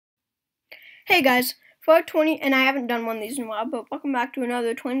Hey guys, for 20, and I haven't done one of these in a while, but welcome back to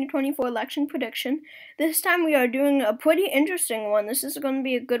another 2024 election prediction. This time we are doing a pretty interesting one. This is going to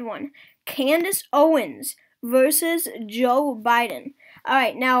be a good one. Candice Owens versus Joe Biden.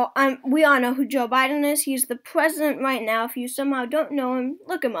 Alright, now, we all know who Joe Biden is. He's the president right now. If you somehow don't know him,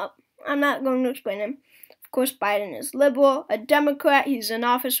 look him up. I'm not going to explain him. Of course, Biden is liberal, a Democrat. He's in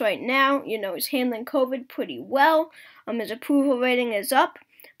office right now. You know, he's handling COVID pretty well. His approval rating is up.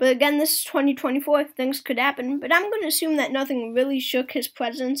 But again, this is 2024, things could happen, but I'm going to assume that nothing really shook his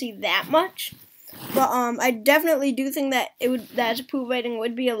presidency that much. But I definitely do think that that his approval rating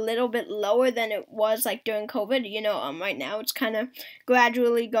would be a little bit lower than it was like during COVID. You know, right now it's kind of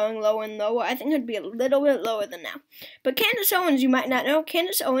gradually going lower and lower. I think it'd be a little bit lower than now. But Candice Owens, you might not know,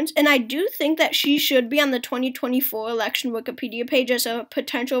 Candice Owens, and I do think that she should be on the 2024 election Wikipedia page as a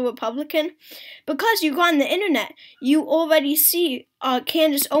potential Republican, because you go on the internet, you already see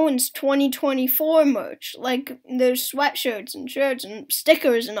Candice Owens 2024 merch. Like, there's sweatshirts and shirts and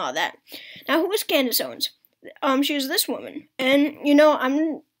stickers and all that. Now, who is Candice Owens? She is this woman. And, you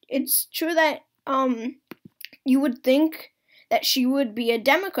know, it's true that, you would think that she would be a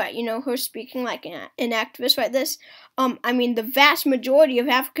Democrat. You know, her speaking like an activist like this. I mean, the vast majority of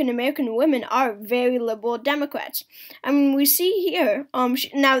African-American women are very liberal Democrats. I mean, we see here,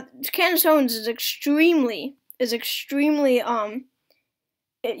 now, Candice Owens is extremely,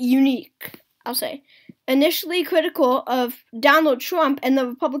 unique, I'll say. Initially critical of Donald Trump and the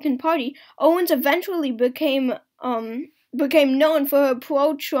Republican Party, Owens eventually became known for her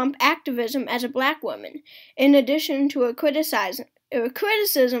pro-Trump activism as a black woman. In addition to her criticism,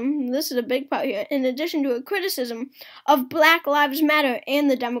 this is a big part here, in addition to her criticism of Black Lives Matter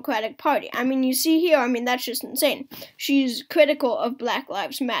and the Democratic Party. I mean, you see here, I mean, that's just insane. She's critical of Black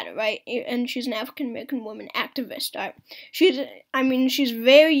Lives Matter, right? And she's an African-American woman activist, right? She's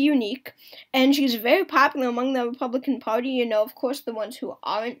very unique, and she's very popular among the Republican Party, you know, of course, the ones who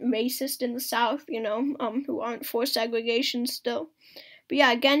aren't racist in the South, you know, who aren't for segregation still. But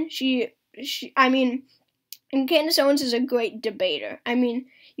yeah, again, and Candice Owens is a great debater. I mean,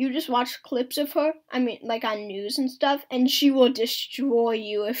 you just watch clips of her, like on news and stuff, and she will destroy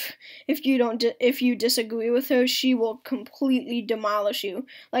you if you disagree with her. She will completely demolish you.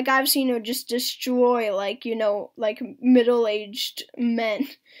 Like, I've seen her just destroy, like, you know, like middle-aged men.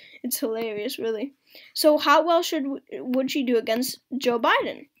 It's hilarious, really. So how well would she do against Joe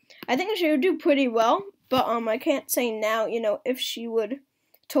Biden? I think she would do pretty well, but I can't say now, you know, if she would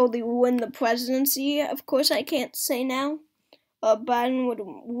totally win the presidency. Of course, I can't say now. Biden would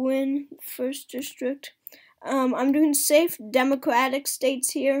win the 1st district. I'm doing safe Democratic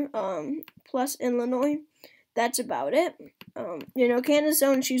states here, plus Illinois. That's about it. You know, Candice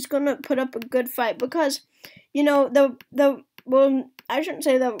Owens, she's gonna put up a good fight because, you know, well, I shouldn't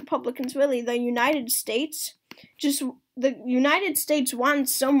say the Republicans, really. The United States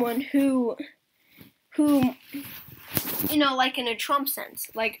wants someone who you know, like in a Trump sense,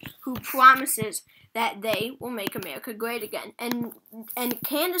 like who promises that they will make America great again. And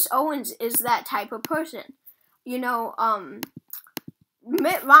Candice Owens is that type of person. You know,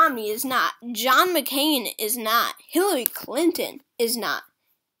 Mitt Romney is not. John McCain is not. Hillary Clinton is not.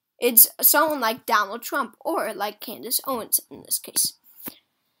 It's someone like Donald Trump or like Candice Owens in this case.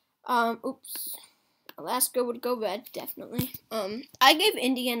 Alaska would go red, definitely. I gave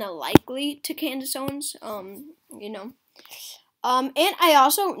Indiana likely to Candice Owens, you know. And I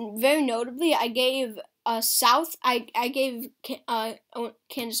also, very notably, I gave Candice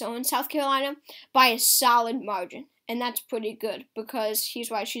Owens, South Carolina, by a solid margin. And that's pretty good, because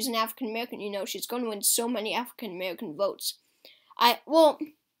she's an African-American, you know, she's going to win so many African-American votes.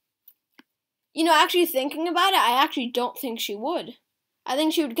 You know, actually thinking about it, I actually don't think she would. I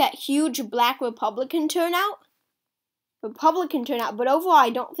think she would get huge black Republican turnout, but overall I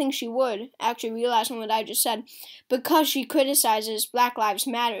don't think she would, actually realizing what I just said, because she criticizes Black Lives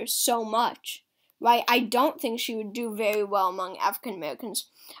Matter so much, right? I don't think she would do very well among African Americans.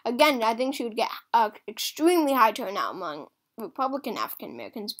 Again, I think she would get extremely high turnout among Republican African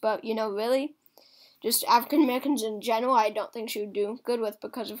Americans, but, you know, really, just African Americans in general, I don't think she would do good with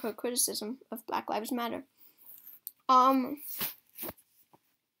because of her criticism of Black Lives Matter. I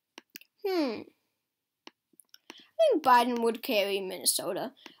think Biden would carry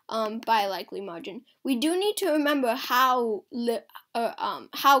Minnesota by a likely margin. We do need to remember how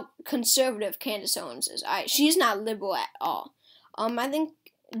conservative Candice Owens is. She's not liberal at all. I think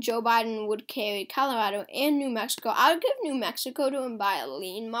Joe Biden would carry Colorado and New Mexico. I would give New Mexico to him by a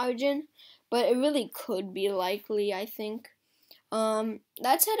lean margin, but it really could be likely, I think.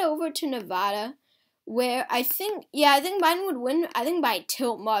 Let's head over to Nevada, where I think Biden would win. I think by a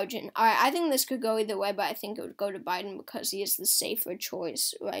tilt margin. All right, I think this could go either way, but I think it would go to Biden because he is the safer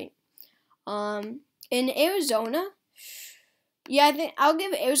choice, right? In Arizona, yeah, I think I'll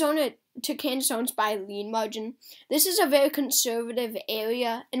give Arizona to Candice Owens by a lean margin. This is a very conservative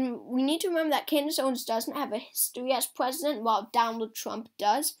area, and we need to remember that Candice Owens doesn't have a history as president, while Donald Trump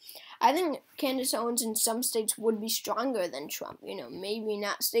does. I think Candice Owens in some states would be stronger than Trump. Maybe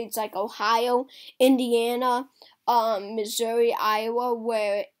not states like Ohio, Indiana, Missouri, Iowa,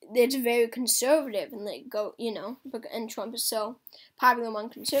 where it's very conservative, and they go, and Trump is so popular among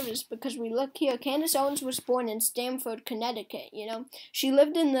conservatives because we look here. Candice Owens was born in Stamford, Connecticut. She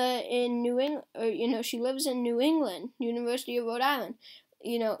lived in New England. She lives in New England, University of Rhode Island.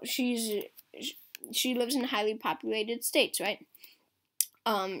 She lives in highly populated states, right?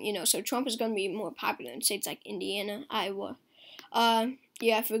 So Trump is going to be more popular in states like Indiana, Iowa.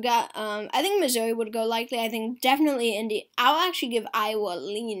 Yeah, I forgot. I think Missouri would go likely. I think definitely I'll actually give Iowa a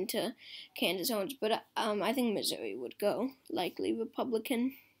lean to Candice Owens, but I think Missouri would go likely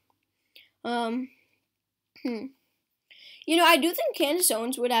Republican. I do think Candice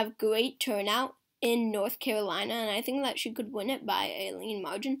Owens would have great turnout in North Carolina, and I think that she could win it by a lean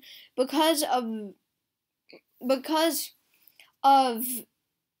margin because of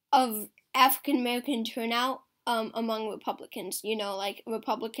African American turnout among Republicans, like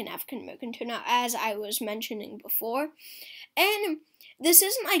Republican African American turnout, as I was mentioning before. And this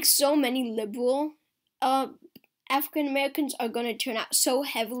isn't like so many liberal African Americans are going to turn out so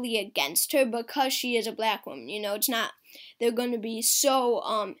heavily against her because she is a black woman. It's not, they're going to be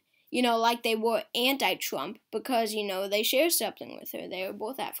so, like they were anti-Trump because, they share something with her. They are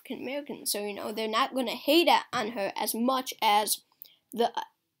both African Americans. So, they're not going to hate on her as much as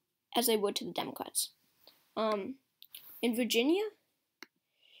they would to the Democrats. In Virginia,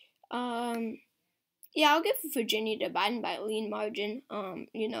 yeah, I'll give Virginia to Biden by a lean margin.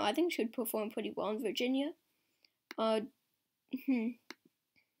 I think she would perform pretty well in Virginia. Let's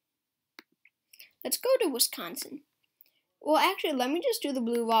go to Wisconsin. Well, actually, let me just do the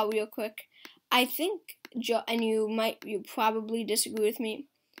blue wall real quick. I think, and you probably disagree with me,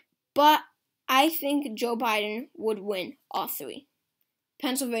 but I think Joe Biden would win all three.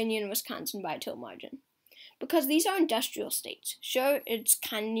 Pennsylvania and Wisconsin by a tilt margin. Because these are industrial states. Sure, it's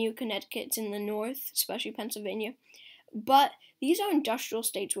kind of near Connecticut, it's in the north, especially Pennsylvania. But these are industrial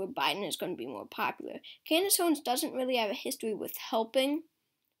states where Biden is going to be more popular. Candice Owens doesn't really have a history with helping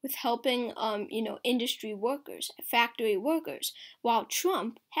industry workers, factory workers, while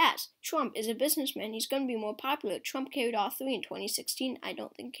Trump has. Trump is a businessman. He's going to be more popular. Trump carried all three in 2016. I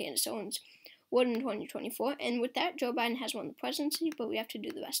don't think Candice Owens would in 2024. And with that, Joe Biden has won the presidency, but we have to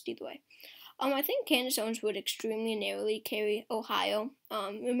do the rest either way. I think Candice Owens would extremely narrowly carry Ohio.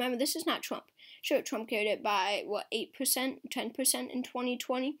 Remember, this is not Trump. Sure, Trump carried it by, 8%, 10% in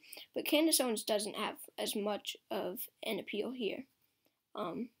 2020, but Candice Owens doesn't have as much of an appeal here.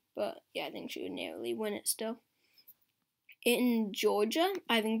 But yeah, I think she would narrowly win it still. In Georgia,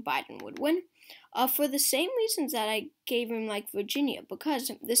 I think Biden would win. For the same reasons that I gave him like Virginia, because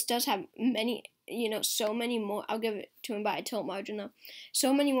this does have many, so many more. I'll give it to him by a tilt margin though.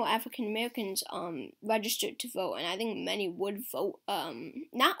 So many more African Americans registered to vote, and I think many would vote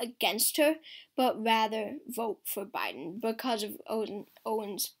not against her, but rather vote for Biden because of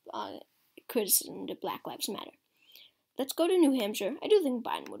Owens' criticism to Black Lives Matter. Let's go to New Hampshire. I do think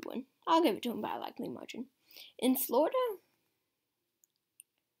Biden would win. I'll give it to him by a likely margin. In Florida's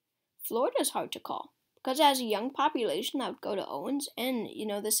hard to call because it has a young population that would go to Owens, and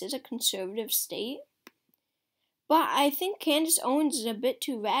this is a conservative state. But I think Candice Owens is a bit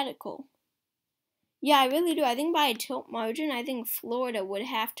too radical. Yeah, I really do. I think by a tilt margin, I think Florida would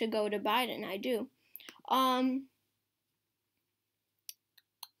have to go to Biden. I do.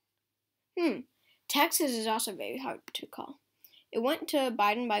 Texas is also very hard to call. It went to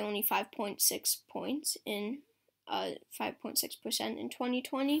Biden by only 5.6 points in 5.6% in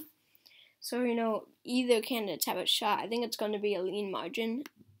 2020. So, either candidates have a shot. I think it's going to be a lean margin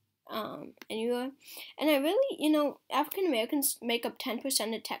anywhere. And I really, African Americans make up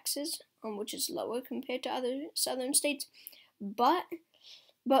 10% of Texas, which is lower compared to other southern states. But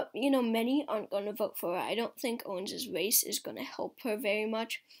many aren't going to vote for her. I don't think Owens' race is going to help her very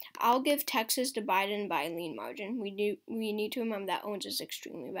much. I'll give Texas to Biden by a lean margin. We need to remember that Owens is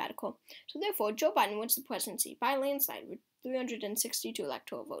extremely radical. So therefore, Joe Biden wins the presidency by a landslide with 362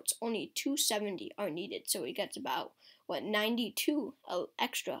 electoral votes. Only 270 are needed, so he gets about 92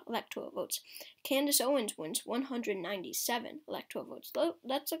 extra electoral votes. Candice Owens wins 197 electoral votes.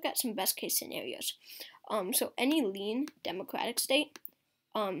 Let's look at some best case scenarios. So any lean Democratic state,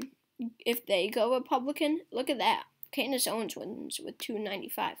 if they go Republican, look at that. Candice Owens wins with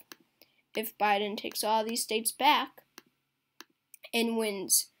 295. If Biden takes all these states back and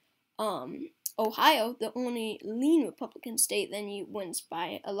wins Ohio, the only lean Republican state, then he wins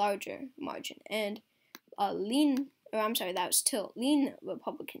by a larger margin. And lean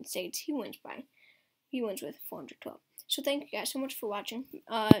Republican states, he wins with 412. So thank you guys so much for watching.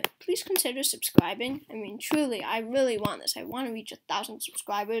 Please consider subscribing. I mean, truly, I really want this. I want to reach 1,000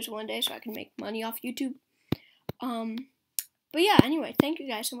 subscribers one day so I can make money off YouTube. But yeah, anyway, thank you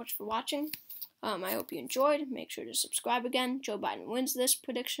guys so much for watching. I hope you enjoyed. Make sure to subscribe again. Joe Biden wins this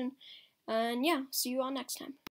prediction. And yeah, see you all next time.